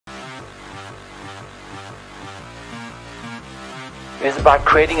It is about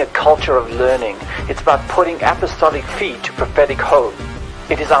creating a culture of learning. It's about putting apostolic feet to prophetic hope.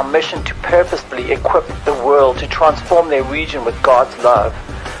 It is our mission to purposefully equip the world to transform their region with God's love.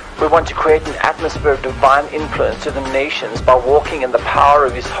 We want to create an atmosphere of divine influence to the nations by walking in the power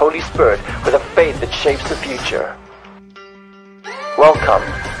of His Holy Spirit with a faith that shapes the future. Welcome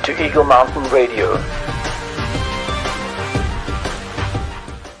to Eagle Mountain Radio.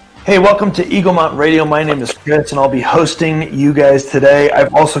 Hey, welcome to Eagle Mountain Radio. My name is Chris, and I'll be hosting you guys today.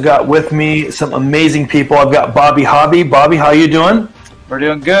 I've also got with me some amazing people. I've got Bobby Hobby. Bobby, how you doing? We're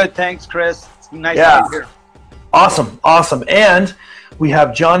doing good. Thanks, Chris. It's nice to be here. Awesome. And we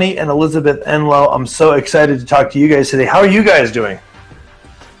have Johnny and Elizabeth Enlow. I'm so excited to talk to you guys today. How are you guys doing?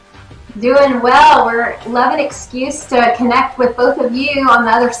 Doing well. We're love an excuse to connect with both of you on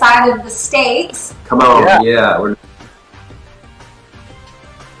the other side of the states. Come on, yeah.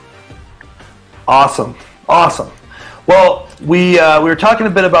 Awesome. Well, we were talking a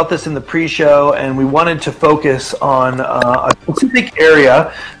bit about this in the pre-show, and we wanted to focus on a specific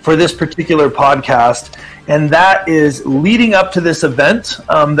area for this particular podcast, and that is leading up to this event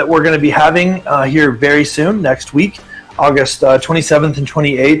that we're going to be having here very soon, next week, August 27th and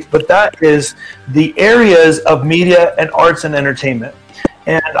 28th, but that is the areas of media and arts and entertainment.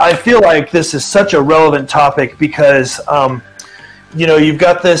 And I feel like this is such a relevant topic because you've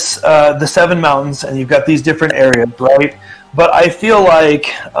got this, the Seven Mountains, and you've got these different areas, right? But I feel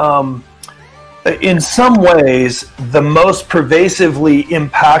like in some ways, the most pervasively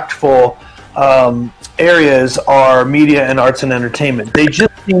impactful areas are media and arts and entertainment. They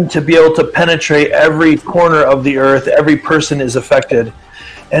just seem to be able to penetrate every corner of the earth. Every person is affected.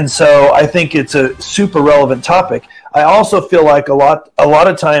 And so I think it's a super relevant topic. I also feel like a lot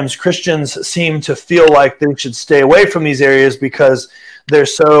of times Christians seem to feel like they should stay away from these areas because they're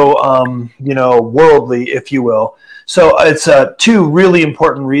so, worldly, if you will. So it's two really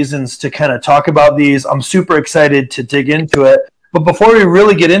important reasons to kind of talk about these. I'm super excited to dig into it. But before we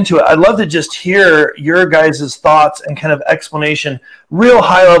really get into it, I'd love to just hear your guys' thoughts and kind of explanation, real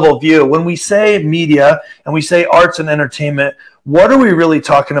high-level view. When we say media and we say arts and entertainment, what are we really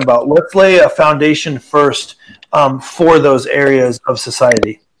talking about? Let's lay a foundation first for those areas of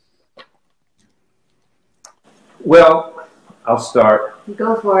society. Well, I'll start.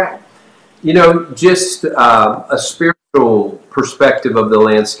 Go for it. Just a spiritual perspective of the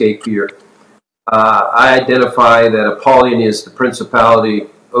landscape here. I identify that Apollyon is the principality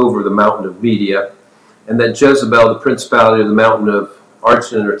over the mountain of media, and that Jezebel the principality of the mountain of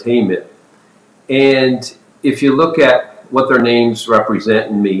arts and entertainment. And if you look at what their names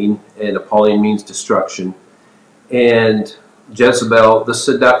represent and mean, and Apollyon means destruction, and Jezebel, the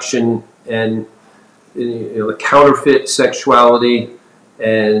seduction and the counterfeit sexuality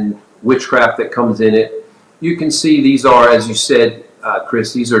and witchcraft that comes in it, you can see these are, as you said,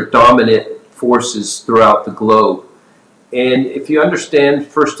 Chris, these are dominant forces throughout the globe. And if you understand,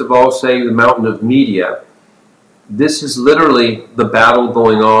 first of all, say the mountain of media, this is literally the battle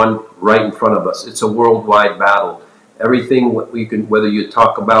going on right in front of us. It's a worldwide battle. Everything whether you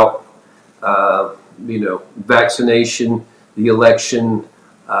talk about vaccination, the election,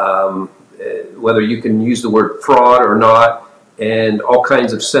 whether you can use the word fraud or not, and all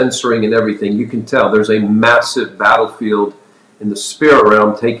kinds of censoring and everything, you can tell there's a massive battlefield in the spirit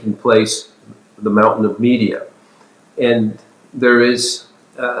realm taking place, the mountain of media. And there is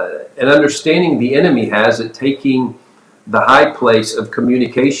an understanding the enemy has at taking the high place of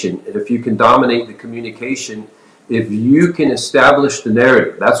communication. And if you can dominate the communication, if you can establish the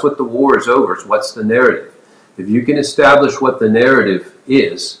narrative, that's what the war is over, is what's the narrative. If you can establish what the narrative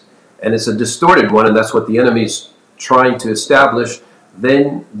is, and it's a distorted one, and that's what the enemy's trying to establish,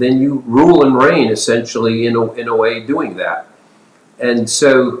 then you rule and reign essentially in a way doing that. And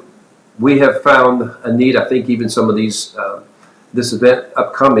so we have found a need, I think even some of these, this event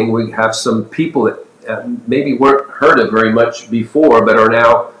upcoming, we have some people that maybe weren't heard of very much before, but are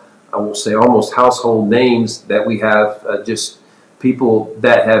now, I will say, almost household names that we have, just people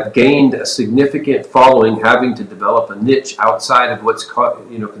that have gained a significant following, having to develop a niche outside of what's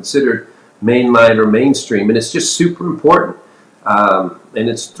considered mainline or mainstream. And it's just super important. And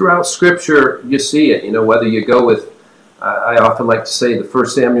it's throughout Scripture, you see it, whether you go with, I often like to say the 1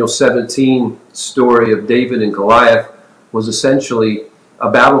 Samuel 17 story of David and Goliath was essentially a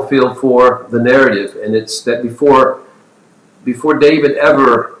battlefield for the narrative. And it's that before David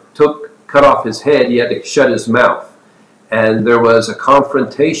ever cut off his head, he had to shut his mouth. And there was a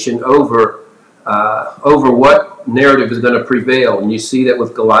confrontation over what narrative is going to prevail. And you see that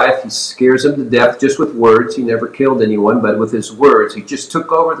with Goliath, he scares him to death just with words. He never killed anyone, but with his words, he just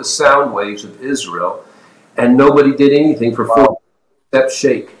took over the sound waves of Israel. And nobody did anything for step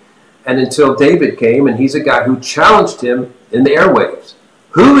shake. And until David came, and he's a guy who challenged him in the airwaves.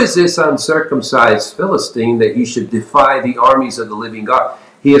 Who is this uncircumcised Philistine that he should defy the armies of the living God?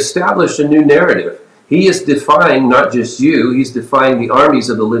 He established a new narrative. He is defying not just you, he's defying the armies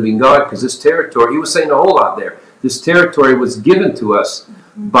of the living God, because this territory, he was saying a whole lot there. This territory was given to us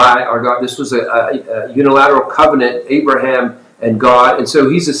by our God. This was a unilateral covenant, Abraham and God. And so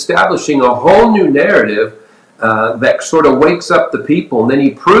he's establishing a whole new narrative that sort of wakes up the people. And then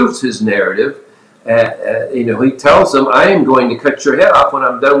he proves his narrative. He tells them, I am going to cut your head off when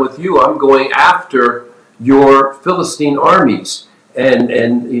I'm done with you. I'm going after your Philistine armies. And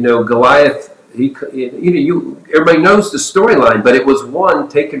Goliath, everybody knows the storyline, but it was one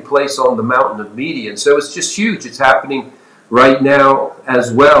taking place on the mountain of Media. And so it's just huge. It's happening right now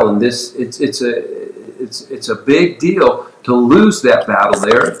as well. And it's a big deal to lose that battle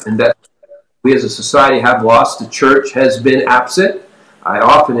there, and that we as a society have lost. The church has been absent. I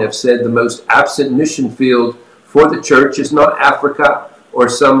often have said the most absent mission field for the church is not Africa or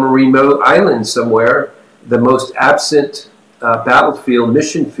some remote island somewhere. The most absent battlefield,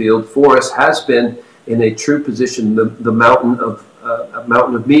 mission field for us has been in a true position, the mountain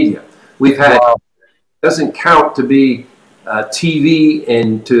of Media. We've had, it doesn't count to be TV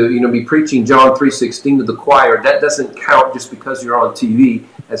and to be preaching John 3:16 to the choir. That doesn't count just because you're on TV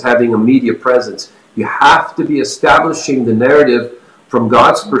as having a media presence. You have to be establishing the narrative from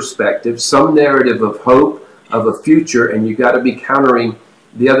God's perspective, some narrative of hope, of a future, and you got to be countering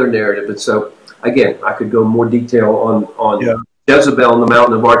the other narrative. And so, again, I could go more detail on Jezebel and the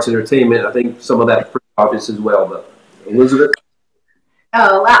Mountain of Arts Entertainment. I think some of that is pretty obvious as well. But Elizabeth?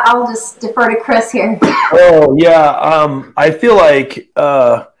 Oh, I'll just defer to Chris here. Oh, yeah. I feel like,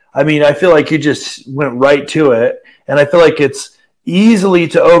 I feel like you just went right to it. And I feel like it's easily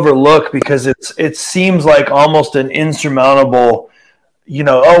to overlook because it seems like almost an insurmountable,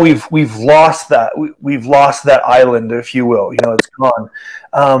 we've lost that. We've lost that island, if you will. It's gone.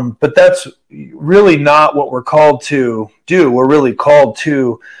 But that's really not what we're called to do. We're really called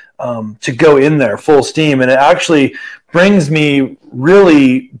to go in there full steam. And it actually brings me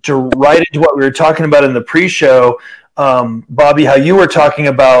really right into what we were talking about in the pre-show, Bobby, how you were talking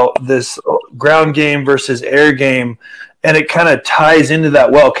about this ground game versus air game, and it kind of ties into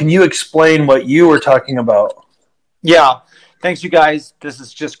that well. Can you explain what you were talking about? Yeah. Thanks, you guys. This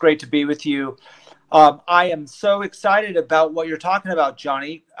is just great to be with you. I am so excited about what you're talking about,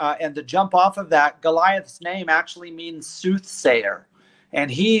 Johnny. And to jump off of that, Goliath's name actually means soothsayer. And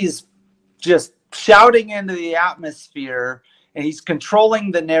he's just shouting into the atmosphere, and he's controlling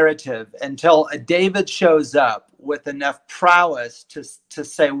the narrative until a David shows up with enough prowess to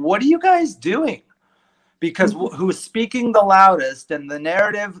say, what are you guys doing? Because who's speaking the loudest and the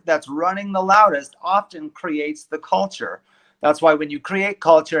narrative that's running the loudest often creates the culture. That's why when you create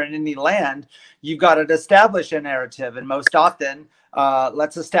culture in any land, you've got to establish a narrative. And most often,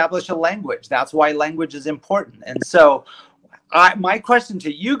 let's establish a language. That's why language is important. And so my question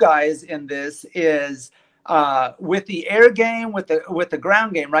to you guys in this is, with the air game, with the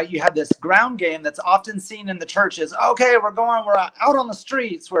ground game, right? You have this ground game that's often seen in the churches. Okay, we're out on the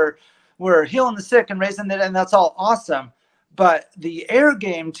streets, we're healing the sick and raising the dead, and that's all awesome. But the air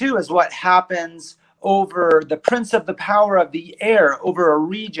game too is what happens over the prince of the power of the air, over a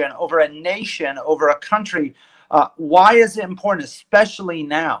region, over a nation, over a country. Why is it important, especially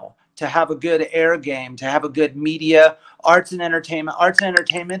now, to have a good air game, to have a good media, arts and entertainment? Arts and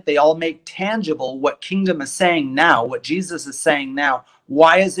entertainment, they all make tangible what kingdom is saying now, what Jesus is saying now.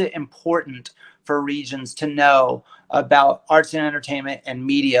 Why is it important for regions to know about arts and entertainment and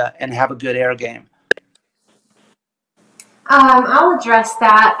media and have a good air game? I'll address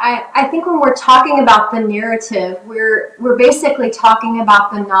that. I think when we're talking about the narrative, we're basically talking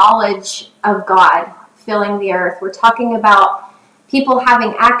about the knowledge of God filling the earth. We're talking about people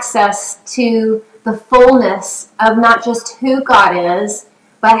having access to the fullness of not just who God is,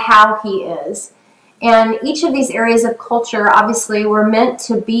 but how he is. And each of these areas of culture, obviously, were meant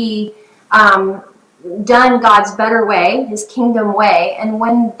to be done God's better way, his kingdom way. And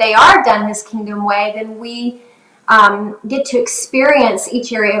when they are done his kingdom way, then we get to experience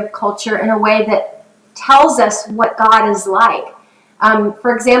each area of culture in a way that tells us what God is like.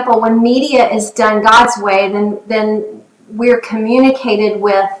 For example, when media is done God's way, then we're communicated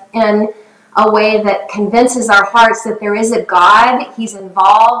with in a way that convinces our hearts that there is a God. He's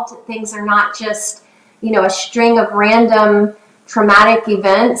involved. Things are not just, a string of random traumatic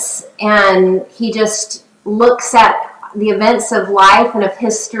events, and he just looks at the events of life and of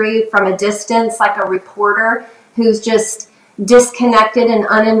history from a distance like a reporter who's just disconnected and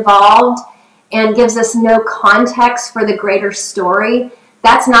uninvolved. and gives us no context for the greater story,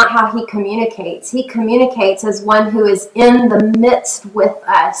 that's not how he communicates. He communicates as one who is in the midst with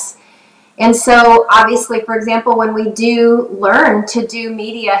us. And so obviously, for example, when we do learn to do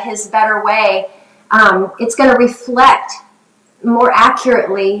media his better way, it's going to reflect more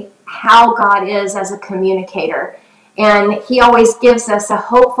accurately how God is as a communicator. And he always gives us a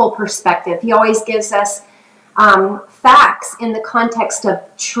hopeful perspective. He always gives us facts in the context of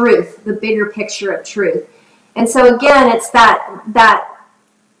truth, the bigger picture of truth. And so again, it's that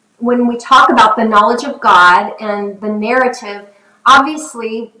when we talk about the knowledge of God and the narrative,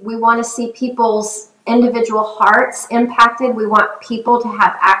 obviously we want to see people's individual hearts impacted. We want people to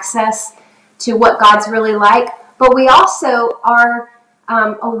have access to what God's really like. But we also are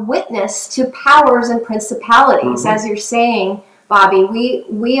a witness to powers and principalities, as you're saying, Bobby.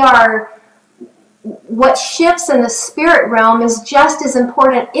 We are, what shifts in the spirit realm is just as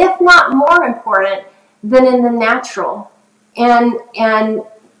important, if not more important, than in the natural. And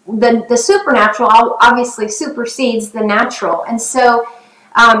the supernatural obviously supersedes the natural. And so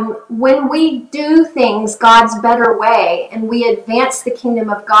when we do things God's better way and we advance the kingdom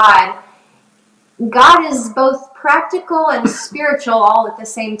of God, God is both practical and spiritual all at the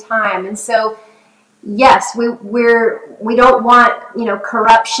same time. And so, yes, we don't want,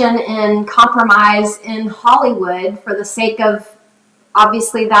 corruption and compromise in Hollywood for the sake of,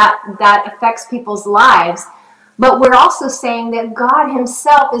 obviously that affects people's lives. But we're also saying that God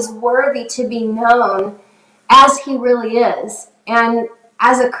himself is worthy to be known as he really is. And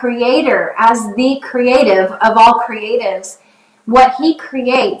as a creator, as the creative of all creatives, what he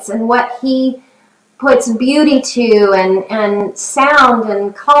creates and what he puts beauty to and sound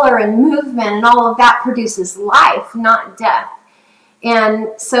and color and movement and all of that produces life, not death. And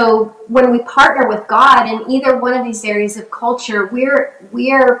so when we partner with God in either one of these areas of culture,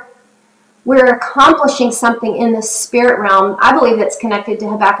 we're accomplishing something in the spirit realm. I believe that's connected to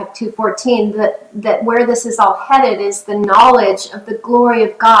Habakkuk 2:14, that where this is all headed is the knowledge of the glory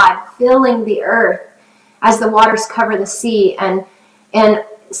of God filling the earth as the waters cover the sea. And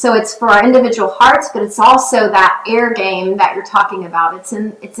so it's for our individual hearts, but it's also that air game that you're talking about. It's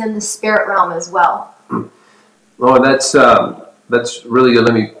in the spirit realm as well. Well, that's really good.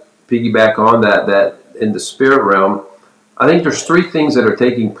 Let me piggyback on that in the spirit realm, I think there's three things that are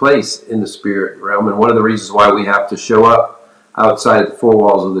taking place in the spirit realm, and one of the reasons why we have to show up outside the four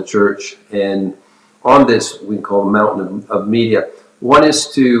walls of the church and on this, we call the mountain of media. One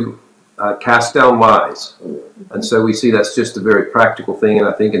is to cast down lies. And so we see that's just a very practical thing. And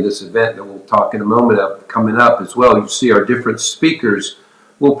I think in this event that we'll talk in a moment of coming up as well, you see our different speakers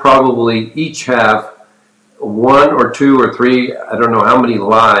will probably each have one or two or three, I don't know how many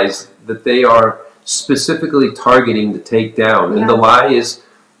lies that they are specifically targeting to take down. And the lie is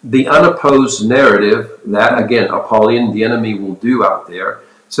the unopposed narrative that, again, Apollyon, the enemy, will do out there.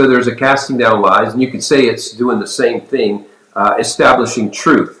 So there's a casting down lies, and you could say it's doing the same thing, establishing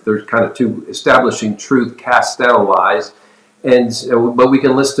truth. There's kind of two: establishing truth, cast down lies, but we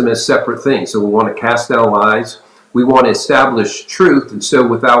can list them as separate things. So we want to cast down lies, we want to establish truth, and so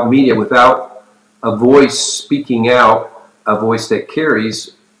without media, without a voice speaking out, a voice that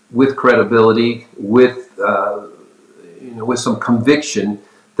carries with credibility, with with some conviction,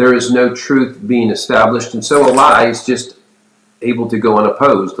 there is no truth being established, and so a lie is just able to go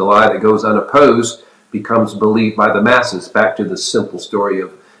unopposed. The lie that goes unopposed becomes believed by the masses. Back to the simple story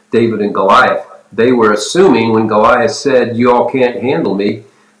of David and Goliath. They were assuming when Goliath said, "You all can't handle me,"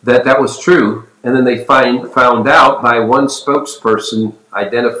 that was true. And then they found out by one spokesperson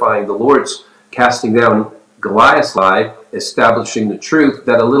identifying the Lord's casting down Goliath's lie, establishing the truth,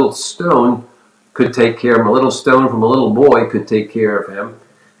 that a little stone could take care of him. A little stone from a little boy could take care of him.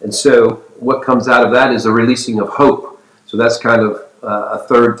 And so what comes out of that is a releasing of hope. So that's kind of a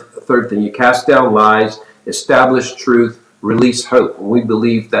third thing. You cast down lies, establish truth, release hope. And we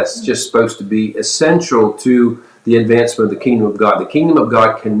believe that's just supposed to be essential to the advancement of the kingdom of God. The kingdom of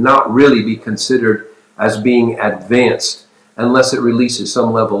God cannot really be considered as being advanced unless it releases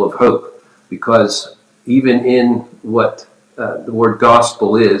some level of hope. Because even in what the word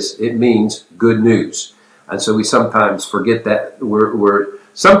gospel is, it means good news. And so we sometimes forget that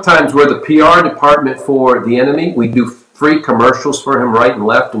sometimes we're the PR department for the enemy. We do free commercials for him right and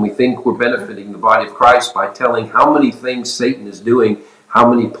left, and we think we're benefiting the body of Christ by telling how many things Satan is doing, how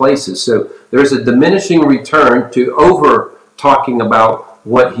many places. So there's a diminishing return to over talking about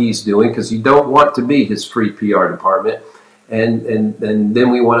what he's doing, because you don't want to be his free PR department. And then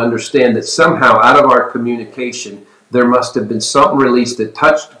we want to understand that somehow out of our communication, there must have been something released that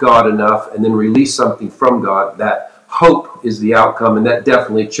touched God enough and then released something from God that hope is the outcome, and that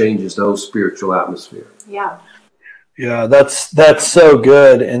definitely changes the whole spiritual atmosphere. Yeah. Yeah, that's so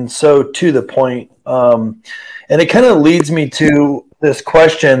good and so to the point. And it kind of leads me to this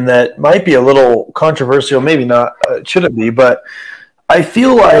question that might be a little controversial, maybe not, it shouldn't be, but I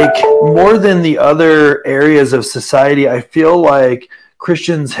feel like more than the other areas of society, I feel like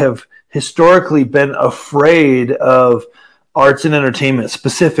Christians have historically been afraid of arts and entertainment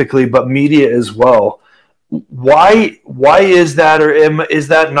specifically, but media as well. Why is that, or is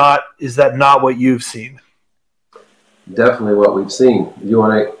that not what you've seen? Definitely what we've seen. You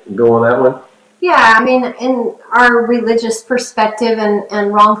want to go on that one? Yeah, I mean, in our religious perspective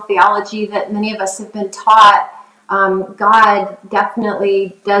and wrong theology that many of us have been taught, God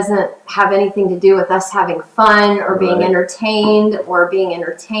definitely doesn't have anything to do with us having fun or being entertained or being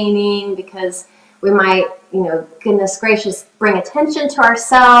entertaining, because we might, goodness gracious, bring attention to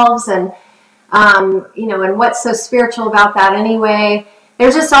ourselves and, and what's so spiritual about that anyway?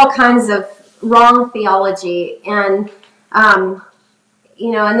 There's just all kinds of wrong theology and, and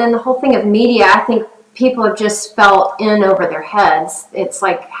then the whole thing of media, I think people have just felt in over their heads. It's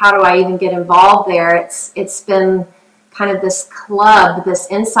like, how do I even get involved there? It's been kind of this club, this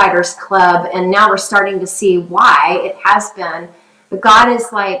insiders club, and now we're starting to see why it has been. But God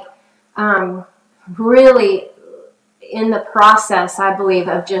is like really in the process, I believe,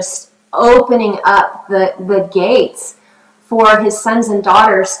 of just opening up the gates for his sons and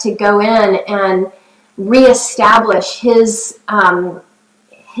daughters to go in and reestablish his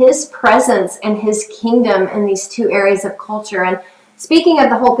presence and his kingdom in these two areas of culture. And speaking of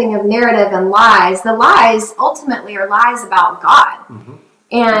the whole thing of narrative and lies, the lies ultimately are lies about God. Mm-hmm.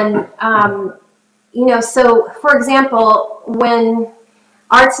 And, so for example, when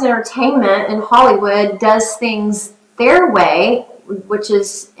arts and entertainment in Hollywood does things their way, which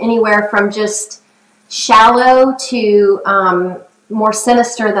is anywhere from just shallow to more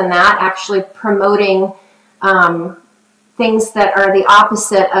sinister than that, actually promoting things that are the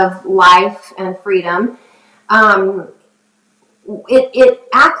opposite of life and freedom.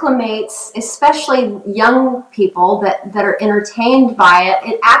 It acclimates, especially young people that are entertained by it,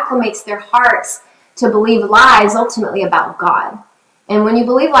 it acclimates their hearts to believe lies ultimately about God. And when you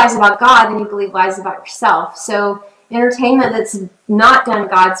believe lies about God, then you believe lies about yourself. So entertainment that's not done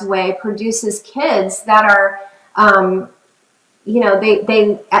God's way produces kids that are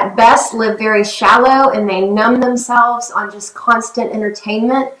they at best live very shallow, and they numb themselves on just constant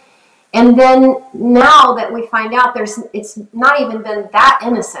entertainment. And then now that we find out it's not even been that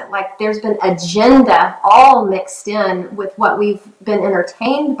innocent, like there's been agenda all mixed in with what we've been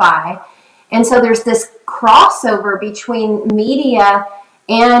entertained by. And so there's this crossover between media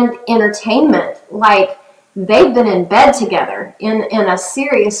and entertainment, like they've been in bed together in a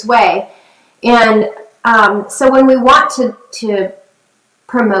serious way. And so when we want to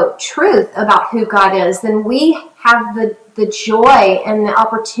promote truth about who God is, then we have the joy and the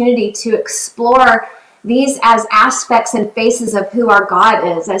opportunity to explore these as aspects and faces of who our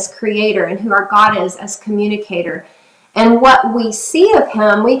God is as creator and who our God is as communicator. And what we see of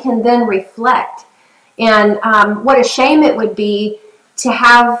him, we can then reflect. And what a shame it would be to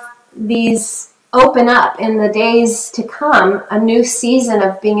have these open up in the days to come, a new season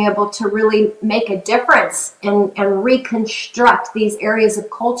of being able to really make a difference and reconstruct these areas of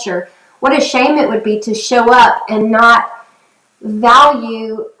culture. What a shame it would be to show up and not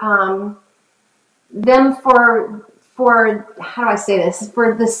value them for how do I say this?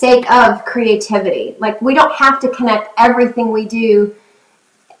 For the sake of creativity. Like, we don't have to connect everything we do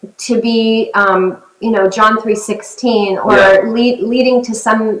to be John 3:16 or leading to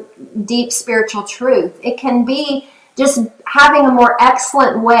some deep spiritual truth. It can be just having a more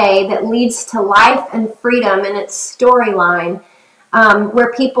excellent way that leads to life and freedom in its storyline,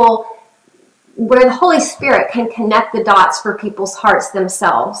 where the Holy Spirit can connect the dots for people's hearts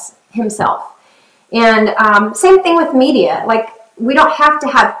himself. And same thing with media. Like, we don't have to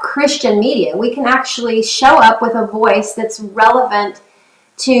have Christian media. We can actually show up with a voice that's relevant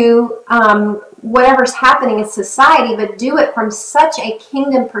to whatever's happening in society, but do it from such a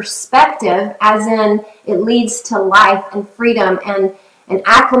kingdom perspective, as in it leads to life and freedom and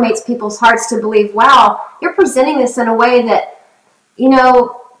acclimates people's hearts to believe, wow, you're presenting this in a way that,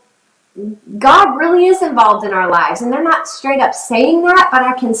 God really is involved in our lives. And they're not straight up saying that, but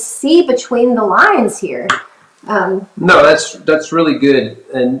I can see between the lines here. No, that's really good.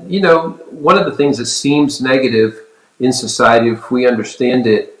 And, one of the things that seems negative in society, if we understand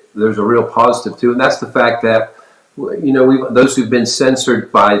it, there's a real positive too, and that's the fact that those who've been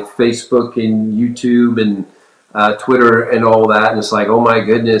censored by Facebook and YouTube and Twitter and all that, and it's like, oh my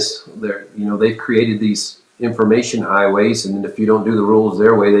goodness, they've created these information highways, and if you don't do the rules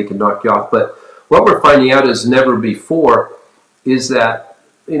their way, they can knock you off. But what we're finding out as never before is that,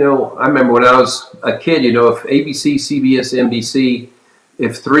 you know, I remember when I was a kid, you know, if ABC, CBS, NBC,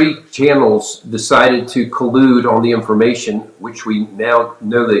 if 3 channels decided to collude on the information, which we now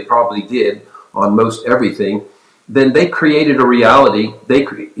know they probably did on most everything, then they created a reality. They,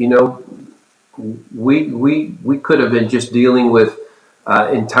 you know, we could have been just dealing with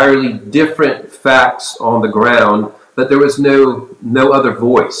entirely different facts on the ground, but there was no other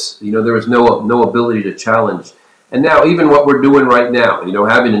voice. You know, there was no ability to challenge. And now, even what we're doing right now, you know,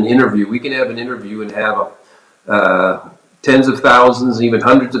 having an interview, we can have an interview and have tens of thousands, even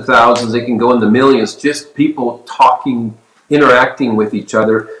hundreds of thousands. It can go in the millions. Just people talking, interacting with each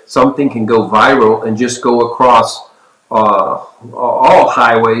other. Something can go viral and just go across all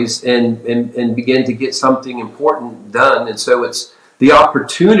highways and begin to get something important done. And so the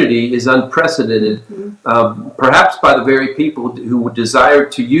opportunity is unprecedented, perhaps by the very people who desire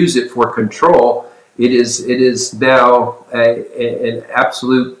to use it for control. It is now an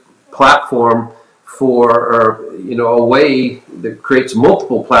absolute platform for, you know, a way that creates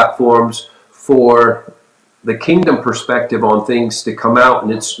multiple platforms for the kingdom perspective on things to come out,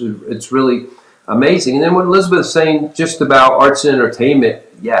 and it's really amazing. And then what Elizabeth is saying just about arts and entertainment,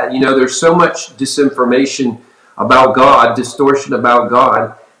 yeah, you know, there's so much disinformation about God, distortion about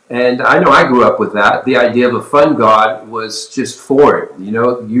God, and I know I grew up with that. The idea of a fun God was just foreign. You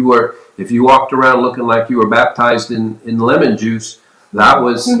know, if you walked around looking like you were baptized in lemon juice, that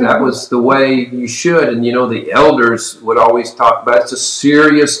was the way you should. And you know, the elders would always talk about, it's a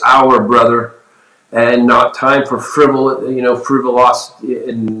serious hour, brother, and not time for frivolity.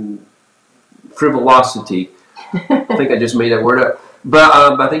 I think I just made that word up,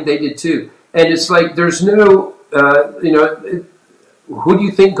 but I think they did too. And it's like there's no, you know, who do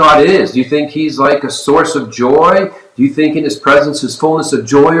you think God is? Do you think He's like a source of joy? Do you think in His presence is fullness of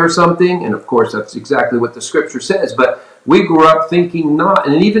joy or something? And of course, that's exactly what the Scripture says. But we grew up thinking not,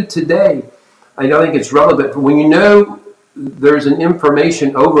 and even today, I don't think it's relevant. When you know there's an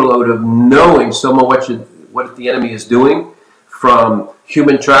information overload of knowing so much what the enemy is doing, from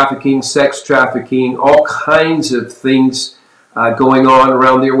human trafficking, sex trafficking, all kinds of things going on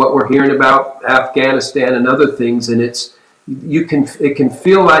around there. What we're hearing about Afghanistan and other things, and it can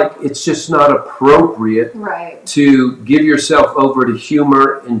feel like it's just not appropriate to give yourself over to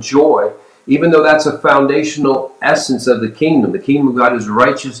humor and joy, even though that's a foundational essence of the kingdom. The kingdom of God is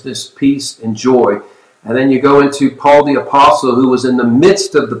righteousness, peace, and joy. And then you go into Paul the Apostle, who was in the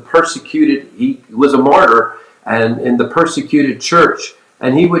midst of the persecuted, he was a martyr, and in the persecuted church,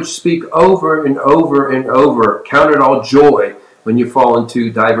 and he would speak over and over and over, count it all joy when you fall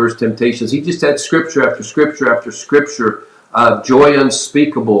into diverse temptations. He just had scripture after scripture after scripture of joy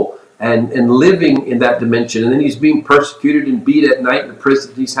unspeakable and living in that dimension. And then he's being persecuted and beat at night in the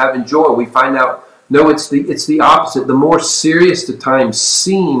prison. He's having joy. We find out, no, it's the opposite. The more serious the times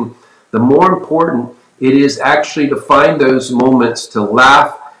seem, the more important it is actually to find those moments to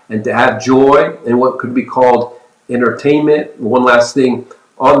laugh and to have joy and what could be called entertainment. One last thing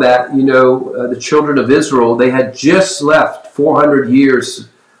on that, you know, the children of Israel, they had just left 400 years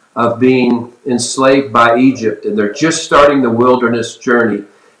of being enslaved by Egypt, and they're just starting the wilderness journey.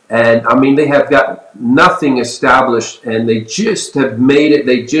 And I mean, they have got nothing established, and they just have made it.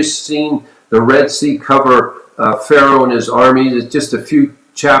 They just seen the Red Sea cover Pharaoh and his army. It's just a few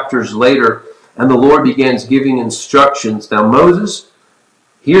chapters later, and the Lord begins giving instructions. Now, Moses,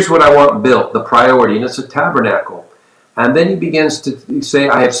 here's what I want built, the priority, and it's a tabernacle. And then he begins to say,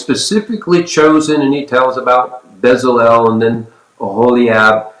 I have specifically chosen, and he tells about Bezalel and then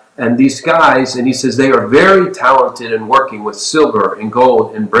Oholiab and these guys, and he says they are very talented in working with silver and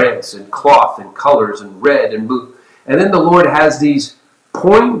gold and brass and cloth and colors and red and blue. And then the Lord has these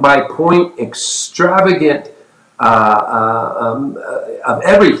point-by-point extravagant of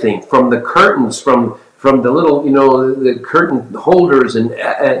everything, from the curtains, from the little, you know, the curtain holders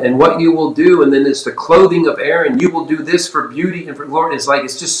and what you will do. And then it's the clothing of Aaron. You will do this for beauty and for glory. It's like,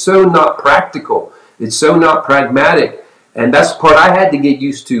 it's just so not practical. It's so not pragmatic. And that's the part I had to get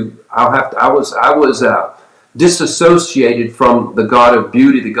used to. I was disassociated from the God of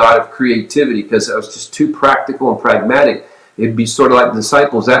beauty, the God of creativity, because I was just too practical and pragmatic. It'd be sort of like the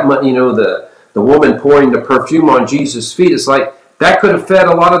disciples. That, you know, the woman pouring the perfume on Jesus' feet. It's like that could have fed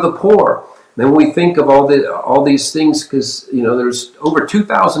a lot of the poor. Then we think of all these things, because, you know, there's over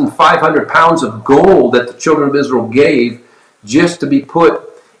 2,500 pounds of gold that the children of Israel gave just to be put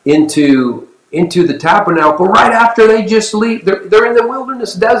into the tabernacle right after they just leave. They're in the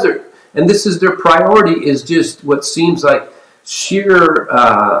wilderness desert, and this is their priority, is just what seems like sheer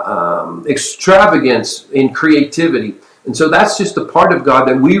extravagance in creativity. And so that's just a part of God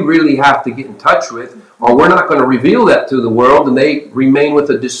that we really have to get in touch with, or we're not going to reveal that to the world, and they remain with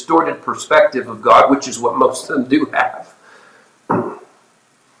a distorted perspective of God, which is what most of them do have.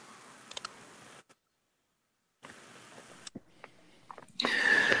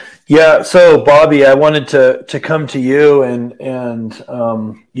 Yeah, so Bobby, I wanted to come to you, and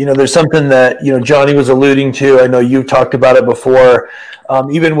there's something that Johnny was alluding to. I know you've talked about it before,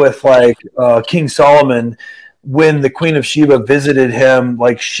 even with like King Solomon. When the Queen of Sheba visited him,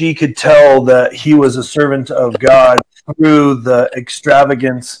 like she could tell that he was a servant of God through the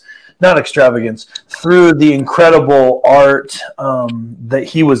through the incredible art that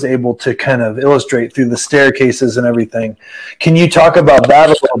he was able to kind of illustrate through the staircases and everything. Can you talk about that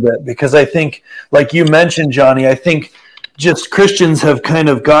a little bit? Because I think, like you mentioned, Johnny, I think just Christians have kind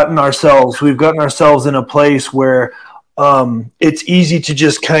of we've gotten ourselves in a place where it's easy to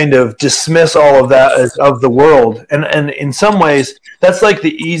just kind of dismiss all of that as of the world. And in some ways, that's like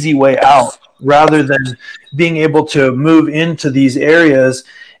the easy way out, rather than being able to move into these areas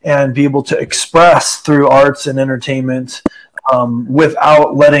and be able to express through arts and entertainment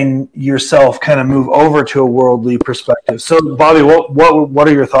without letting yourself kind of move over to a worldly perspective. So, Bobby, what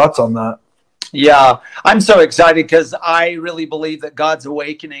are your thoughts on that? Yeah, I'm so excited because I really believe that God's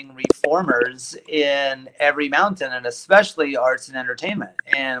awakening reformers in every mountain, and especially arts and entertainment.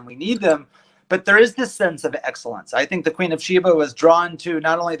 And we need them, but there is this sense of excellence. I think the Queen of Sheba was drawn to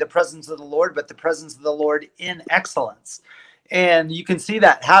not only the presence of the Lord, but the presence of the Lord in excellence. And you can see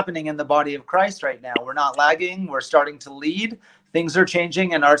that happening in the body of Christ right now. We're not lagging. We're starting to lead. Things are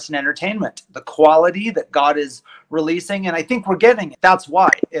changing in arts and entertainment. The quality that God is releasing, and I think we're getting it. That's why.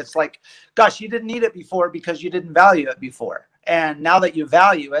 It's like, gosh, you didn't need it before because you didn't value it before. And now that you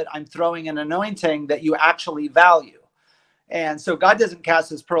value it, I'm throwing an anointing that you actually value. And so God doesn't cast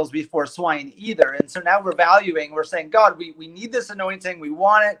his pearls before swine either. And so now we're saying, God, we need this anointing. We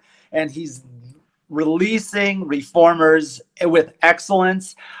want it. And he's releasing reformers with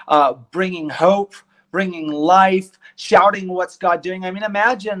excellence, bringing hope, bringing life, shouting what's God doing. I mean,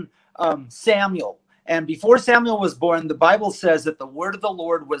 imagine Samuel. And before Samuel was born, the Bible says that the word of the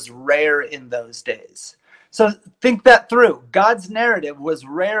Lord was rare in those days. So think that through. God's narrative was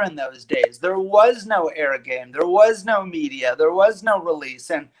rare in those days. There was no air game. There was no media. There was no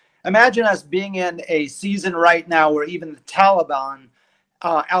release. And imagine us being in a season right now where even the Taliban,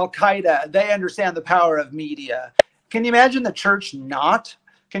 Al-Qaeda, they understand the power of media. Can you imagine the church not?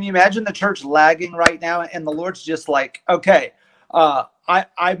 Can you imagine the church lagging right now? And the Lord's just like, okay,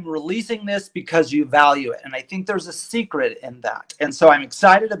 I'm releasing this because you value it. And I think there's a secret in that. And so I'm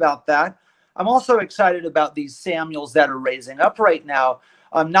excited about that. I'm also excited about these Samuels that are raising up right now,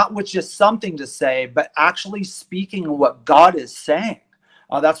 not with just something to say, but actually speaking what God is saying.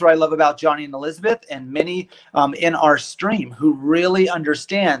 That's what I love about Johnny and Elizabeth and many in our stream who really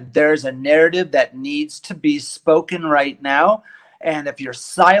understand there's a narrative that needs to be spoken right now. And if you're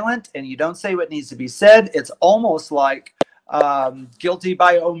silent and you don't say what needs to be said, it's almost like guilty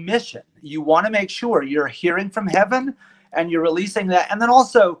by omission. You want to make sure you're hearing from heaven and you're releasing that. And then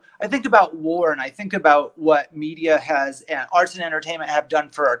also, I think about war, and I think about what media has and arts and entertainment have done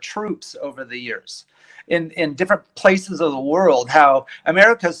for our troops over the years in different places of the world, how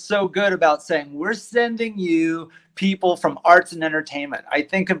America's so good about saying, we're sending you people from arts and entertainment. I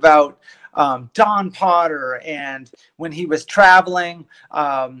think about Don Potter, and when he was traveling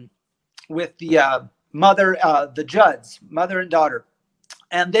with the the Judds, mother and daughter,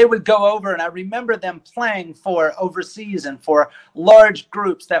 and they would go over, and I remember them playing for overseas and for large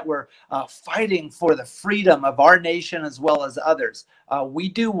groups that were fighting for the freedom of our nation as well as others. We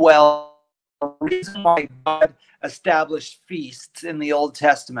do well. The reason why God established feasts in the Old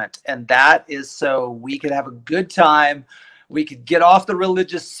Testament, and that is so we could have a good time, we could get off the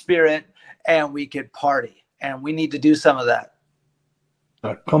religious spirit, and we could party. And we need to do some of that.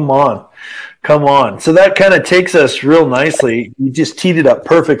 Come on. So that kind of takes us real nicely. You just teed it up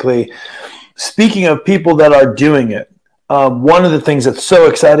perfectly. Speaking of people that are doing it, one of the things that's so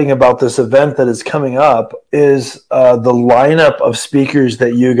exciting about this event that is coming up is the lineup of speakers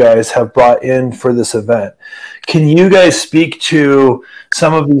that you guys have brought in for this event. Can you guys speak to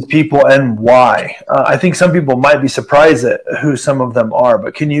some of these people and why? I think some people might be surprised at who some of them are,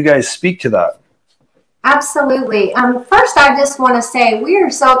 but can you guys speak to that? Absolutely. First, I just want to say we are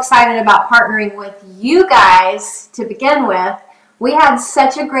so excited about partnering with you guys to begin with. We had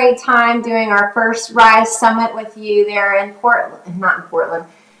such a great time doing our first Rise Summit with you there in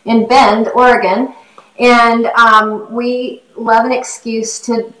in Bend, Oregon. And we love an excuse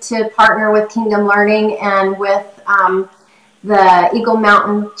to partner with Kingdom Learning and with the Eagle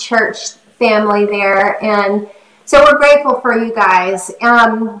Mountain Church family there. And so we're grateful for you guys.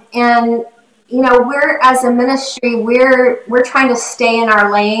 And you know, we're, as a ministry, we're trying to stay in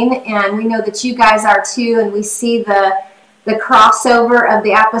our lane, and we know that you guys are too, and we see the crossover of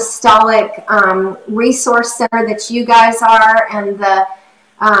the apostolic resource center that you guys are, and the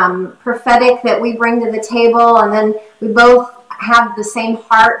prophetic that we bring to the table. And then we both have the same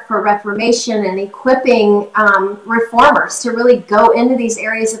heart for reformation and equipping reformers to really go into these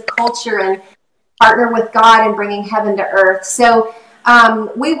areas of culture and partner with God and bringing heaven to earth. So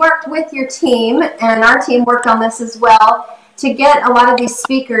we worked with your team, and our team worked on this as well, to get a lot of these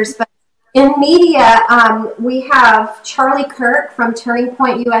speakers. But in media, we have Charlie Kirk from Turning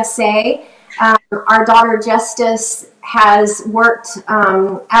Point USA. Our daughter Justice has worked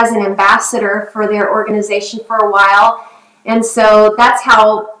as an ambassador for their organization for a while. And so that's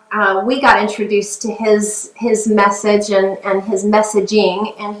how we got introduced to his message and his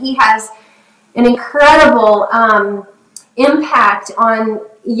messaging. And he has an incredible impact on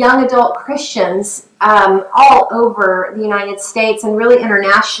young adult Christians all over the United States and really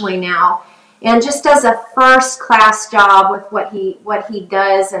internationally now, and just does a first-class job with what he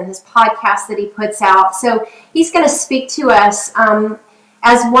does and his podcast that he puts out. So he's going to speak to us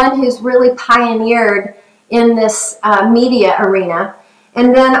as one who's really pioneered in this media arena.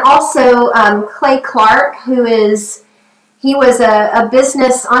 And then also Clay Clark, he was a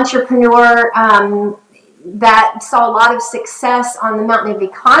business entrepreneur that saw a lot of success on the mountain of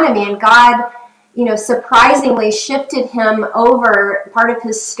economy, and God, you know, surprisingly shifted him over. Part of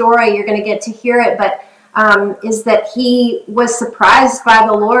his story, you're going to get to hear it, but is that he was surprised by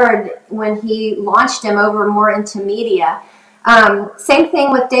the Lord when he launched him over more into media. Same thing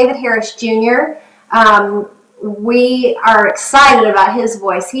with David Harris Jr. We are excited about his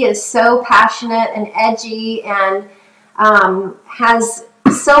voice. He is so passionate and edgy, and has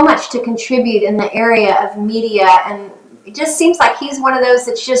so much to contribute in the area of media, and it just seems like he's one of those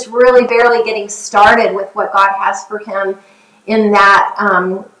that's just really barely getting started with what God has for him in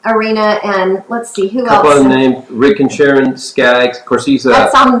that arena. And let's see, who else? A couple of names, Rick and Sharon Skaggs. Of course, he's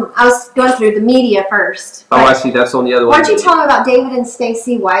that's on, I was going through the media first. Oh, I see. That's on the other one. Why don't you tell them about David and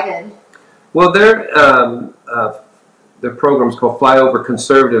Stacy Whited? Well, their program's called Flyover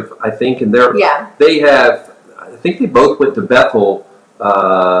Conservative, I think, and they have, I think they both went to Bethel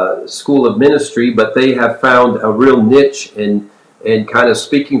School of Ministry, but they have found a real niche in kind of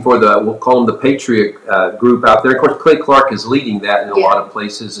speaking for we'll call them the Patriot group out there. Of course, Clay Clark is leading that in a lot of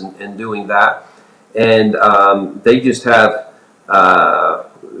places and doing that, and they just have a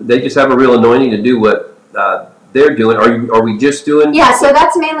real anointing to do what they're doing. Are we just doing? Yeah, so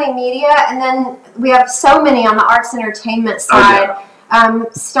that's mainly media, and then we have so many on the arts and entertainment side,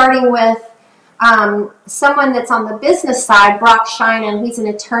 starting with someone that's on the business side, Brock Sheinin. He's an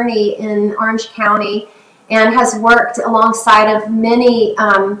attorney in Orange County and has worked alongside of many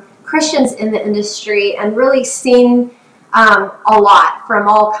Christians in the industry and really seen a lot from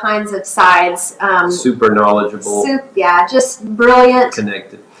all kinds of sides. Super knowledgeable. Just brilliant.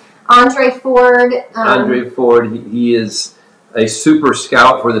 Connected. Andre Ford. Andre Ford, he is a super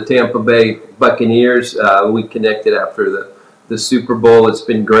scout for the Tampa Bay Buccaneers. We connected after the Super Bowl. It's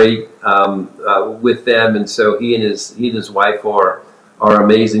been great with them, and so he and his wife are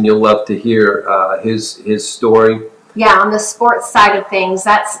amazing. You'll love to hear his story. Yeah, on the sports side of things,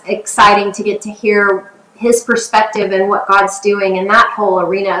 that's exciting to get to hear his perspective and what God's doing in that whole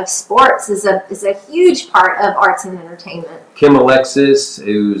arena of sports is a huge part of arts and entertainment. Kim Alexis,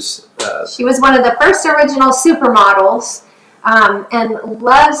 who's she was one of the first original supermodels. And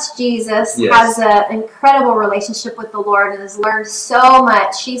loves Jesus, has an incredible relationship with the Lord, and has learned so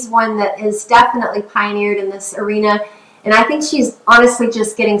much. She's one that is definitely pioneered in this arena, and I think she's honestly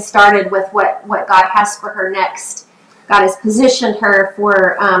just getting started with what God has for her next. God has positioned her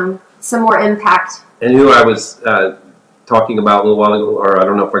for some more impact. And who I was talking about a little while ago, or I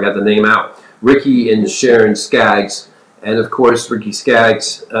don't know if I got the name out, Ricky and Sharon Skaggs, and of course Ricky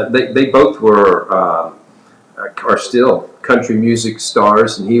Skaggs, they both are still country music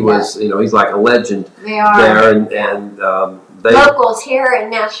stars, and he was, he's like a legend there, and they locals here in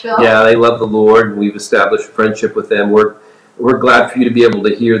Nashville. Yeah, they love the Lord, and we've established a friendship with them. We're glad for you to be able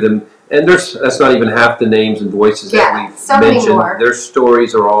to hear them, and that's not even half the names and voices that we've mentioned. Their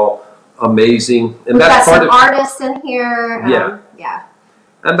stories are all amazing, and that's part of artists in here.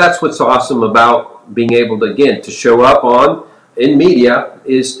 And that's what's awesome about being able to, again, to show up in media,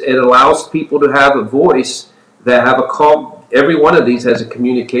 is it allows people to have a voice, that have a call. Every one of these has a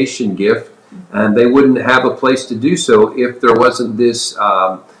communication gift, and they wouldn't have a place to do so if there wasn't this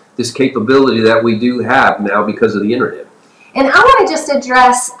capability that we do have now because of the internet. And I want to just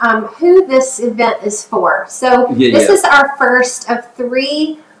address who this event is for. So this is our first of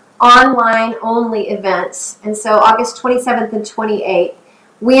 3 online only events. And so August 27th and 28th.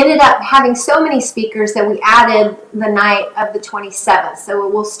 We ended up having so many speakers that we added the night of the 27th. So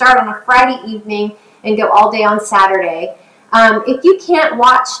we'll start on a Friday evening and go all day on Saturday. If you can't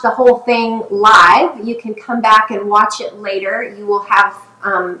watch the whole thing live, you can come back and watch it later. You will have,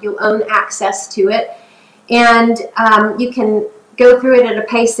 you'll own access to it. And you can go through it at a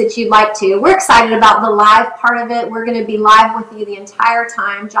pace that you'd like to. We're excited about the live part of it. We're going to be live with you the entire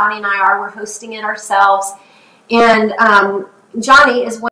time. Johnny and I are. We're hosting it ourselves. And Johnny is one